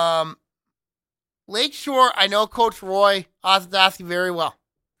 Lakeshore, I know Coach Roy Ozadowski very well.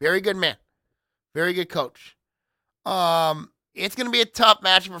 Very good man. Very good coach. It's going to be a tough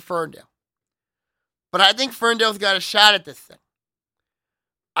match for Ferndale. But I think Ferndale's got a shot at this thing.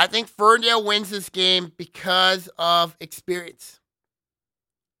 I think Ferndale wins this game because of experience.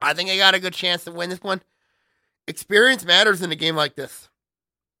 I think they got a good chance to win this one. Experience matters in a game like this.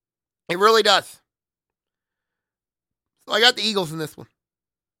 It really does. So I got the Eagles in this one.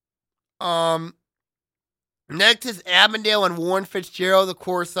 Next is Avondale and Warren Fitzgerald. Of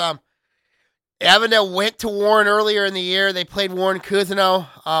course, Avondale went to Warren earlier in the year. They played Warren Cousino.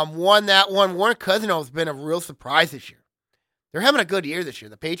 Won that one. Warren Cousino has been a real surprise this year. They're having a good year this year,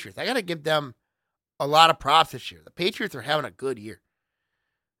 the Patriots. I got to give them a lot of props this year. The Patriots are having a good year.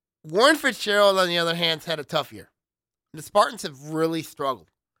 Warren Fitzgerald, on the other hand, has had a tough year. The Spartans have really struggled.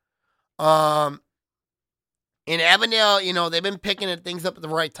 In Avondale, they've been picking things up at the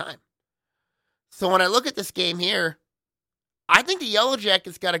right time. So when I look at this game here, I think the Yellow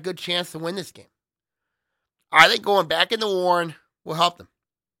Jackets got a good chance to win this game. I think going back into Warren will help them.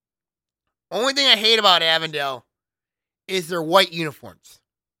 Only thing I hate about Avondale is their white uniforms.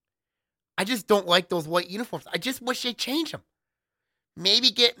 I just don't like those white uniforms. I just wish they change them.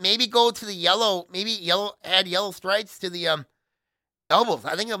 Maybe go to the yellow, add yellow stripes to the elbows.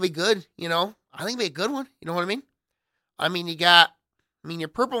 I think it'll be good, I think it'll be a good one. You know what I mean? I mean, you're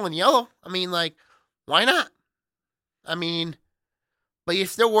purple and yellow. I mean, why not? I mean, but you're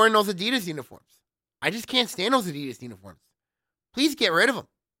still wearing those Adidas uniforms. I just can't stand those Adidas uniforms. Please get rid of them.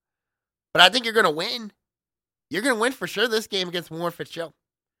 But I think you're going to win. You're going to win for sure this game against Warren Fitzgerald.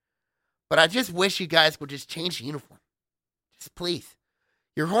 But I just wish you guys would just change the uniform. Just please.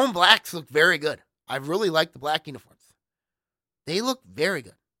 Your home blacks look very good. I really like the black uniforms. They look very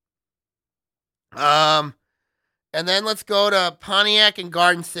good. And then let's go to Pontiac and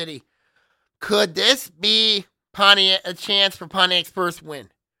Garden City. Could this be a chance for Pontiac's first win?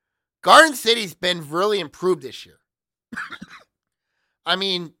 Garden City's been really improved this year. I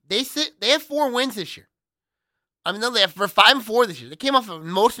mean, they have 4 wins this year. I mean, they have 5-4 this year. They came off an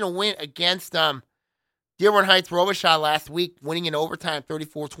emotional win against Dearborn Heights Robichaud last week, winning in overtime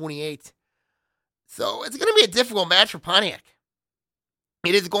 34-28. So it's going to be a difficult match for Pontiac.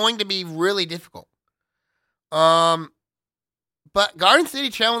 It is going to be really difficult. But Garden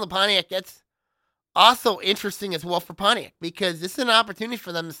City traveling to Pontiac, that's also interesting as well for Pontiac, because this is an opportunity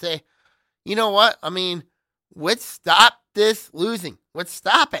for them to say, you know what? I mean, let's stop this losing. Let's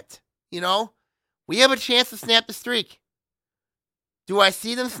stop it. We have a chance to snap the streak. Do I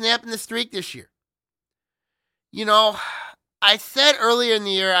see them snapping the streak this year? I said earlier in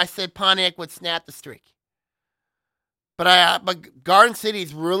the year, I said Pontiac would snap the streak. But Garden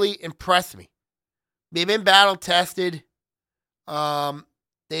City's really impressed me. They've been battle tested.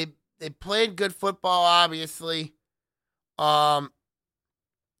 They played good football, obviously. But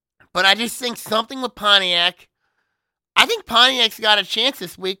I just think something with Pontiac. I think Pontiac's got a chance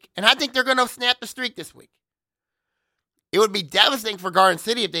this week, and I think they're going to snap the streak this week. It would be devastating for Garden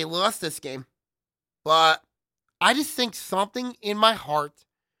City if they lost this game. But I just think something in my heart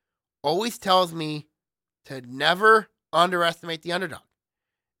always tells me to never underestimate the underdog.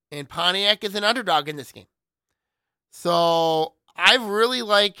 And Pontiac is an underdog in this game. So I really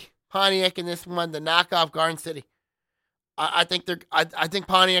like Pontiac in this one to knock off Garden City. I think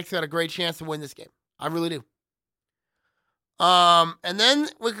Pontiac's got a great chance to win this game. I really do. And then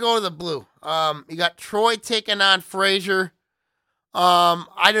we go to the blue. You got Troy taking on Fraser.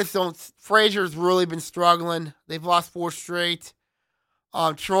 I just don't. Fraser's really been struggling. They've lost 4 straight.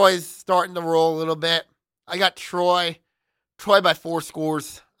 Troy's starting to roll a little bit. I got Troy by 4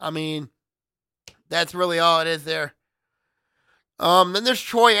 scores. I mean, that's really all it is there. Then there's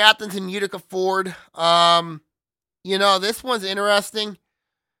Troy Athens and Utica Ford. This one's interesting.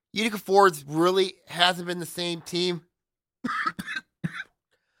 Utica Ford's really hasn't been the same team.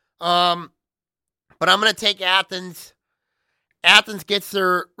 But I'm going to take Athens. Athens gets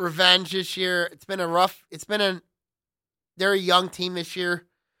their revenge this year. They're a young team this year.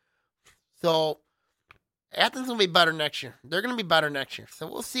 So Athens will be better next year. They're going to be better next year. So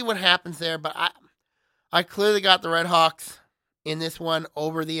we'll see what happens there. But I clearly got the Red Hawks in this one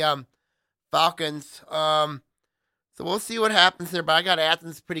over the Falcons. So we'll see what happens there. But I got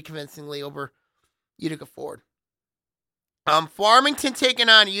Athens pretty convincingly over Utica Ford. Farmington taking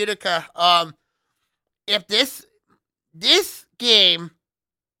on Utica. If this game,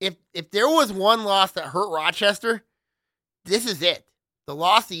 if there was one loss that hurt Rochester, this is it. The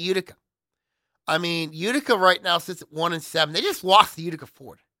loss to Utica. I mean, Utica right now sits at 1-7. They just lost to Utica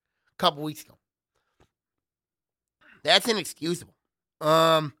Ford a couple weeks ago. That's inexcusable.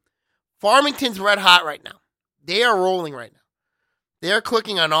 Farmington's red hot right now. They are rolling right now. They're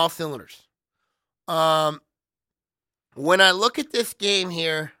clicking on all cylinders. When I look at this game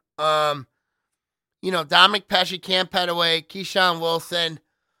here, Dominic Pesce, Cam Petaway, Keyshawn Wilson,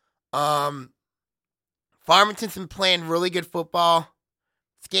 Farmington's been playing really good football.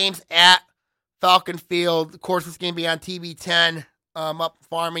 This game's at Falcon Field. Of course, this game will be on TB10 up in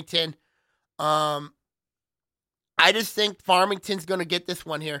Farmington. I just think Farmington's going to get this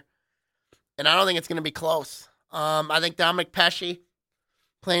one here. And I don't think it's going to be close. I think Dominic Pesce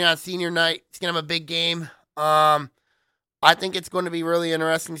playing on senior night, he's going to have a big game. I think it's going to be really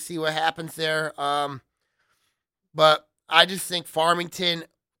interesting to see what happens there. But I just think Farmington,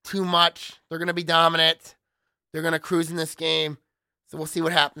 too much. They're going to be dominant. They're going to cruise in this game. So we'll see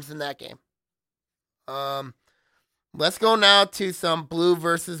what happens in that game. Let's go now to some blue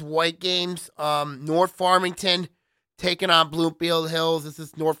versus white games. North Farmington taking on Bloomfield Hills. This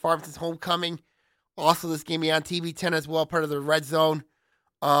is North Farmington's homecoming. Also, this game will be on TB10 as well, part of the Red Zone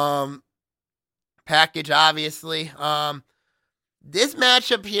package, obviously. This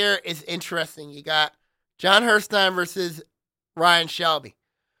matchup here is interesting. You got John Herstein versus Ryan Shelby.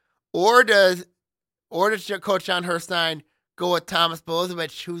 Or does Coach John Herstein go with Thomas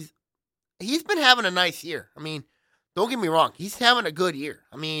Bolozovich, he's been having a nice year. I mean, don't get me wrong. He's having a good year.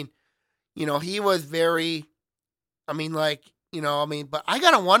 I mean, he was very, but I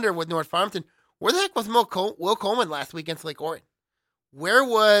got to wonder with North Farmington, where the heck was Will Coleman last week against Lake Orion? Where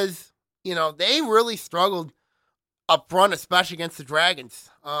was, they really struggled up front, especially against the Dragons.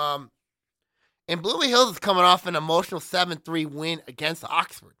 And Bloomfield Hills is coming off an emotional 7-3 win against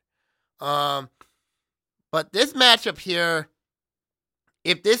Oxford. But this matchup here,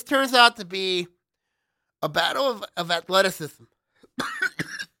 if this turns out to be a battle of athleticism,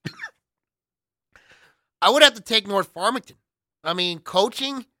 I would have to take North Farmington. I mean,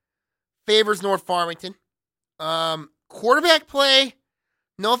 coaching favors North Farmington. Quarterback play,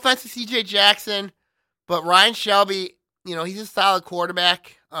 no offense to CJ Jackson, but Ryan Shelby, he's a solid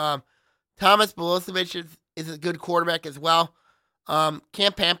quarterback. Thomas Bolosevich is a good quarterback as well. Cam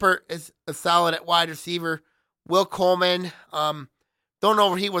Pampert is a solid at wide receiver. Will Coleman, don't know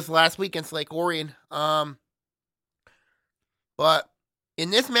where he was last week against Lake Orion. But in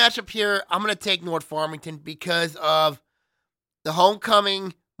this matchup here, I'm going to take North Farmington because of the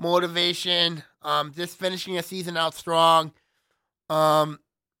homecoming motivation, just finishing a season out strong. I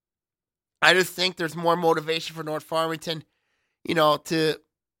just think there's more motivation for North Farmington, to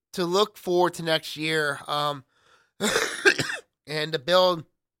look forward to next year, and to build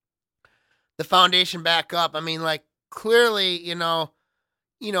the foundation back up. I mean, clearly,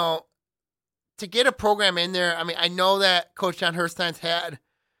 to get a program in there. I mean, I know that Coach John Herstein's had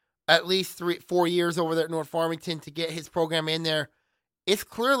at least 3-4 years over there at North Farmington to get his program in there. It's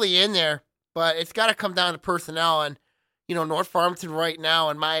clearly in there, but it's got to come down to personnel. And, North Farmington right now,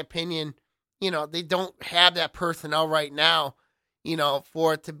 in my opinion, they don't have that personnel right now,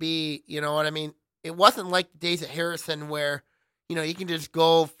 for it to be, what I mean? It wasn't like the days at Harrison where, you can just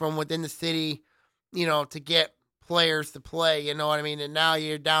go from within the city, to get players to play, you know what I mean? And now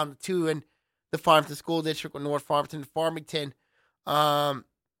you're down to 2 in the Farmington School District with North Farmington and Farmington. But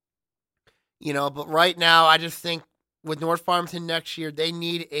right now I just think with North Farmington next year, they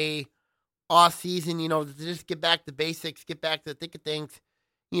need a off season, to just get back to basics, get back to the thick of things.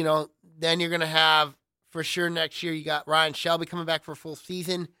 Then you're going to have for sure next year. You got Ryan Shelby coming back for a full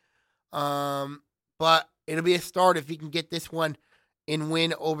season. But it'll be a start if you can get this one and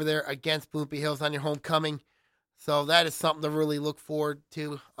win over there against Bloomfield Hills on your homecoming. So that is something to really look forward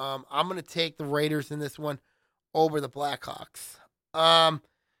to. I'm going to take the Raiders in this one over the Blackhawks. And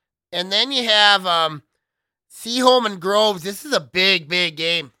then you have Seaholm and Groves. This is a big, big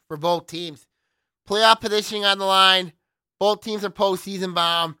game for both teams. Playoff positioning on the line. Both teams are postseason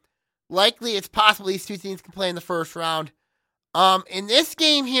bound. Likely, it's possible these two teams can play in the first round. In this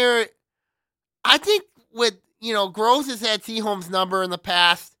game here, I think with, Groves has had Seaholm's number in the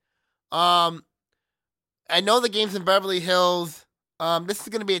past. I know the game's in Beverly Hills. This is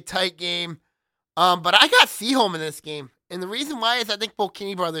going to be a tight game. But I got Seaholm in this game. And the reason why is I think both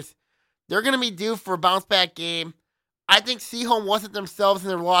Kinney brothers, they're going to be due for a bounce-back game. I think Seaholm wasn't themselves in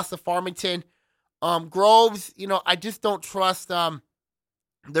their loss to Farmington. Groves, I just don't trust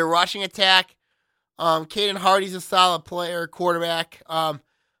their rushing attack. Caden Hardy's a solid player, quarterback.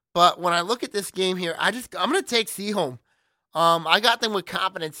 But when I look at this game here, I'm going to take Seaholm. I got them with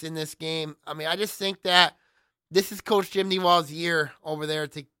confidence in this game. I just think that this is Coach Jim Newall's year over there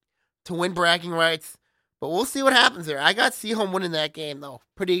to win bragging rights. But we'll see what happens there. I got Seaholm winning that game, though.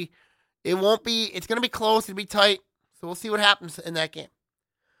 It's going to be close. It'll be tight. So we'll see what happens in that game.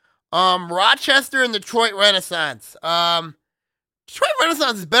 Rochester and Detroit Renaissance. Detroit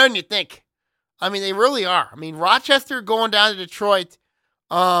Renaissance is better than you think. They really are. Rochester going down to Detroit,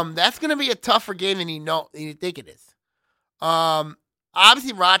 that's going to be a tougher game than you think it is.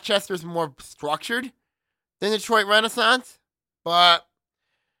 Obviously, Rochester is more structured than Detroit Renaissance, but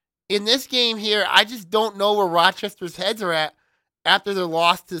in this game here, I just don't know where Rochester's heads are at after their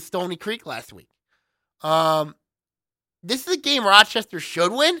loss to Stony Creek last week. This is a game Rochester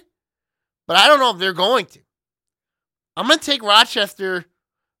should win, but I don't know if they're going to. I'm going to take Rochester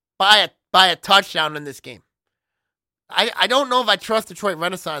by a touchdown in this game. I don't know if I trust Detroit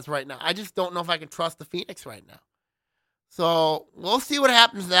Renaissance right now. I just don't know if I can trust the Phoenix right now. So we'll see what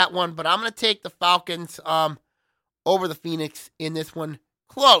happens to that one, but I'm going to take the Falcons over the Phoenix in this one.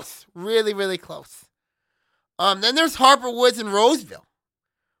 Close. Really, really close. Then there's Harper Woods and Roseville.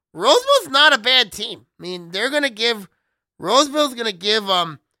 Roseville's not a bad team. They're going to give Roseville's going to give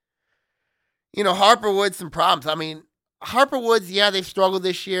Harper Woods some problems. Harper Woods, yeah, they've struggled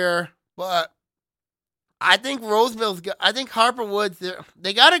this year, but I think Harper Woods,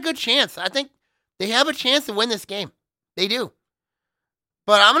 they got a good chance. I think they have a chance to win this game. They do.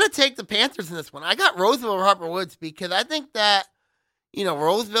 But I'm going to take the Panthers in this one. I got Roseville or Harper Woods because I think that,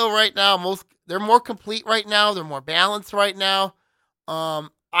 Roseville right now, they're more complete right now. They're more balanced right now.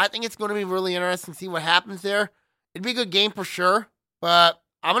 I think it's going to be really interesting to see what happens there. It'd be a good game for sure, but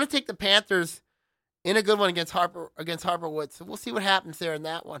I'm going to take the Panthers in a good one against Harper Woods. So we'll see what happens there in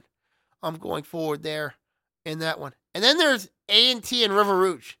that one. I'm going forward there in that one. And then there's A&T and River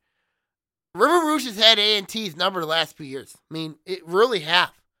Rouge. River Rouge has had A&T's number the last few years. It really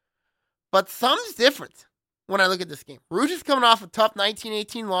have. But something's different when I look at this game. Rouge is coming off a tough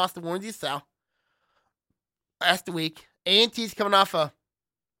 19-18 loss to Warren DeSalle last week. A&T's coming off a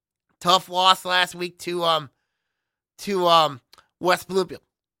tough loss last week to West Bloomfield.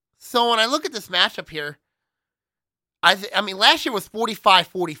 So when I look at this matchup here, last year was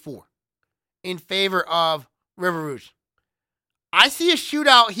 45-44 in favor of River Rouge. I see a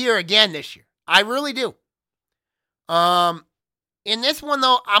shootout here again this year. I really do. In this one,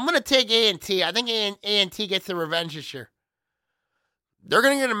 though, I'm going to take A&T. I think A&T gets the revenge this year. They're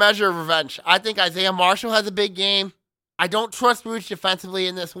going to get a measure of revenge. I think Isaiah Marshall has a big game. I don't trust Rouge defensively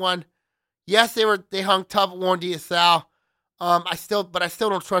in this one. Yes, they hung tough at Warren DeSalle. I still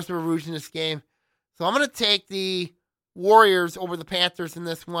don't trust River Rouge in this game. So I'm going to take the Warriors over the Panthers in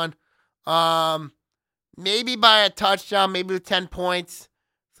this one. Maybe by a touchdown, maybe with 10 points.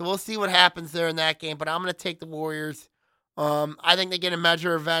 So we'll see what happens there in that game. But I'm going to take the Warriors. I think they get a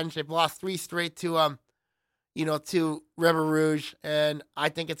measure of revenge. They've lost 3 straight to River Rouge. And I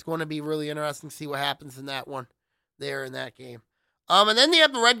think it's going to be really interesting to see what happens in that one there in that game. And then they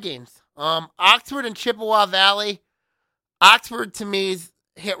have the Red games. Oxford and Chippewa Valley. Oxford, to me, is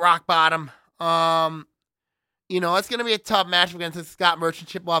hit rock bottom. It's going to be a tough match against the Scott Merchant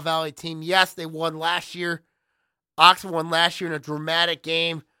Chippewa Valley team. Yes, they won last year. Oxford won last year in a dramatic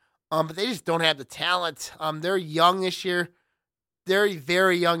game, but they just don't have the talent. They're young this year. They're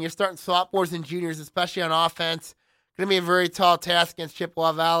very young. You're starting sophomores and juniors, especially on offense. Going to be a very tall task against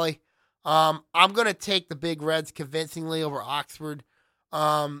Chippewa Valley. I'm going to take the Big Reds convincingly over Oxford.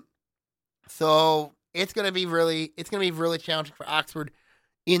 So it's going to be really challenging for Oxford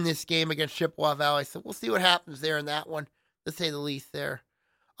in this game against Chippewa Valley. So we'll see what happens there in that one, to say the least there.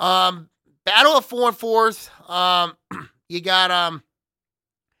 battle of 4 and 4s. You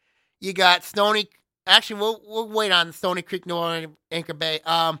got Stony. Actually, we'll wait on Stony Creek, New Orleans, Anchor Bay.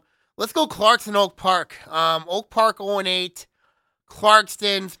 Let's go Clarkston, Oak Park. Oak Park 0-8.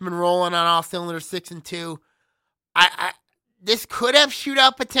 Clarkston's been rolling on all cylinders, 6-2. This could have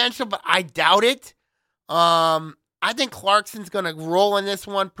shootout potential, but I doubt it. I think Clarkston's gonna roll in this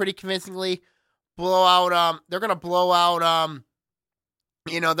one pretty convincingly. Blow out. They're gonna blow out.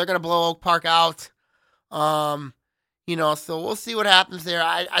 They're gonna blow Oak Park out. So we'll see what happens there.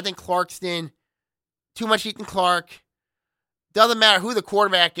 I think Clarkston, too much Ethan Clark. Doesn't matter who the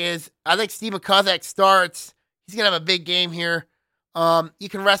quarterback is. I think Steve McCusack starts. He's going to have a big game here. You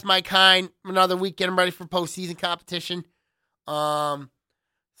can rest Mike Hine another week, get him ready for postseason competition. But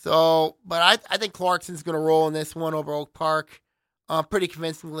I think Clarkston's going to roll in this one over Oak Park pretty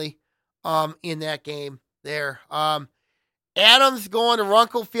convincingly in that game there. Adams going to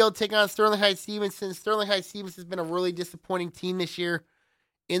Runkle Field, taking on Sterling Heights Stevenson. Sterling Heights Stevenson has been a really disappointing team this year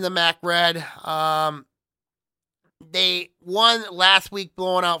in the MAC Red. They won last week,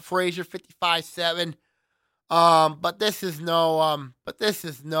 blowing out Fraser 55-7. But this is no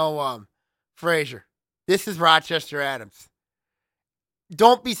Fraser. This is Rochester Adams.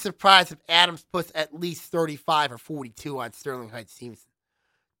 Don't be surprised if Adams puts at least 35 or 42 on Sterling Heights Stevenson.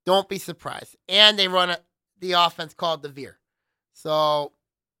 Don't be surprised. And they run the offense called the Veer. So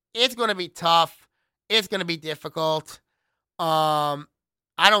it's going to be tough. It's going to be difficult. I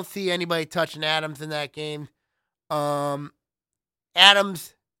don't see anybody touching Adams in that game.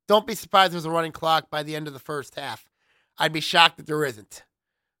 Adams, don't be surprised there's a running clock by the end of the first half. I'd be shocked if there isn't.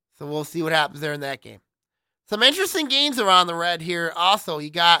 So we'll see what happens there in that game. Some interesting games around the Red here. Also, you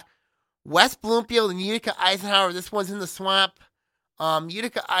got West Bloomfield and Utica Eisenhower. This one's in the Swamp.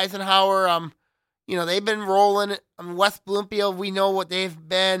 Utica Eisenhower, they've been rolling. West Bloomfield, we know what they've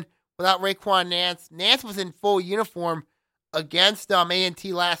been without Raekwon Nance. Nance was in full uniform against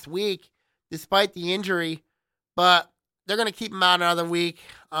A&T last week, despite the injury. But they're going to keep him out another week.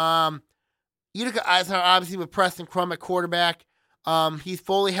 Utica Eisenhower, obviously, with Preston Crum at quarterback. He's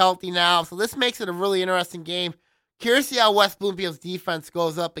fully healthy now. So this makes it a really interesting game. Curious to see how West Bloomfield's defense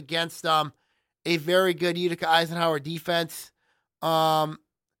goes up against a very good Utica Eisenhower defense. But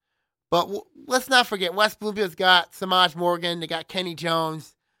let's not forget, West Bloomfield's got Samaj Morgan. They got Kenny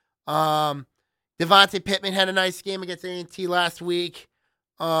Jones. Devontae Pittman had a nice game against A&T last week.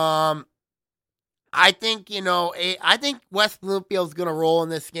 I think West Bloomfield's going to roll in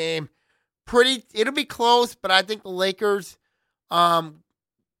this game. It'll be close, but I think the Lakers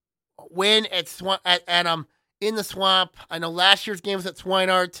win in the Swamp. I know last year's game was at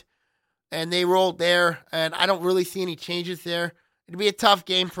Swinehart, and they rolled there, and I don't really see any changes there. It'll be a tough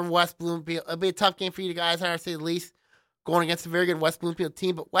game for West Bloomfield. It'll be a tough game for you guys, I say the least, going against a very good West Bloomfield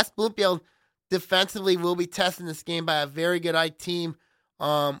team. But West Bloomfield defensively will be testing this game by a very good Ike team.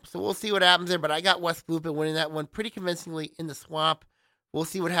 So we'll see what happens there. But I got West Bloomfield winning that one pretty convincingly in the Swamp. We'll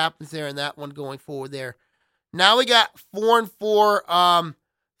see what happens there in that one going forward there. Now we got 4-4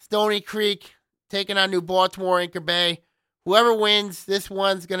 Stony Creek taking on New Baltimore, Anchor Bay. Whoever wins, this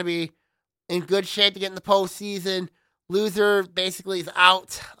one's going to be in good shape to get in the postseason. Loser basically is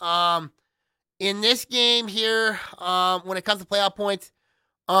out. In this game here, when it comes to playoff points,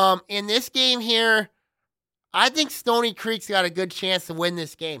 in this game here, I think Stony Creek's got a good chance to win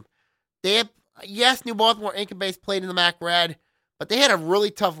this game. New Baltimore Anchor Bay's played in the MAC Red, but they had a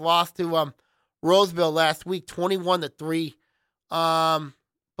really tough loss to Roseville last week, 21-3.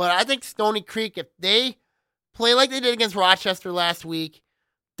 But I think Stony Creek, if they play like they did against Rochester last week,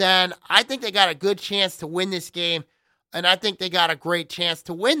 then I think they got a good chance to win this game, and I think they got a great chance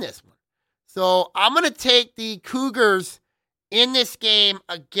to win this one. So I'm going to take the Cougars in this game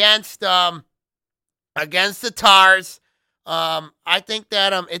against the Tars. I think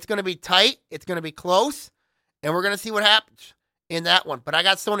that it's going to be tight, it's going to be close, and we're going to see what happens in that one. But I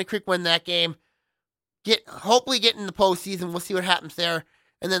got Stony Creek winning that game. Hopefully get in the postseason. We'll see what happens there.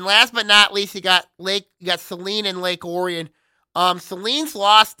 And then last but not least, you got Saline and Lake Orion. Saline's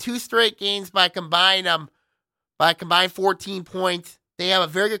lost 2 straight games by combined 14 points. They have a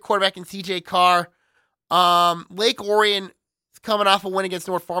very good quarterback in CJ Carr. Lake Orion is coming off a win against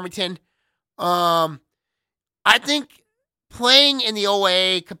North Farmington. I think playing in the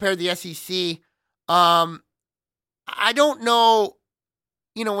OAA compared to the SEC, I don't know.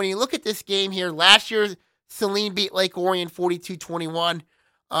 When you look at this game here, last year Saline beat Lake Orion 42-21.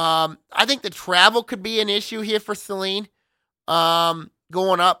 I think the travel could be an issue here for Saline.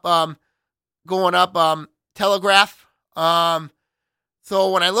 Going up Telegraph.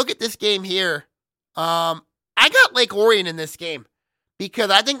 So when I look at this game here, I got Lake Orion in this game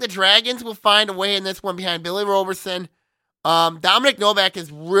because I think the Dragons will find a way in this one behind Billy Roberson. Dominic Novak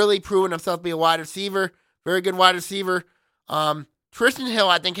has really proven himself to be a wide receiver, very good wide receiver. Tristan Hill,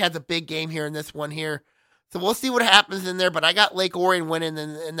 I think, has a big game here in this one here. So we'll see what happens in there, but I got Lake Orion winning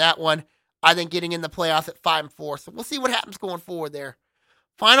in that one. I think getting in the playoffs at 5-4. So we'll see what happens going forward there.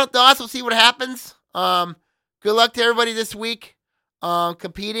 Final thoughts, we'll see what happens. Good luck to everybody this week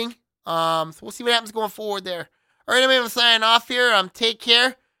competing. So we'll see what happens going forward there. All right, I'm signing off here. Take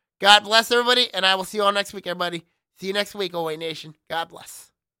care. God bless everybody, and I will see you all next week, everybody. See you next week, OA Nation. God bless.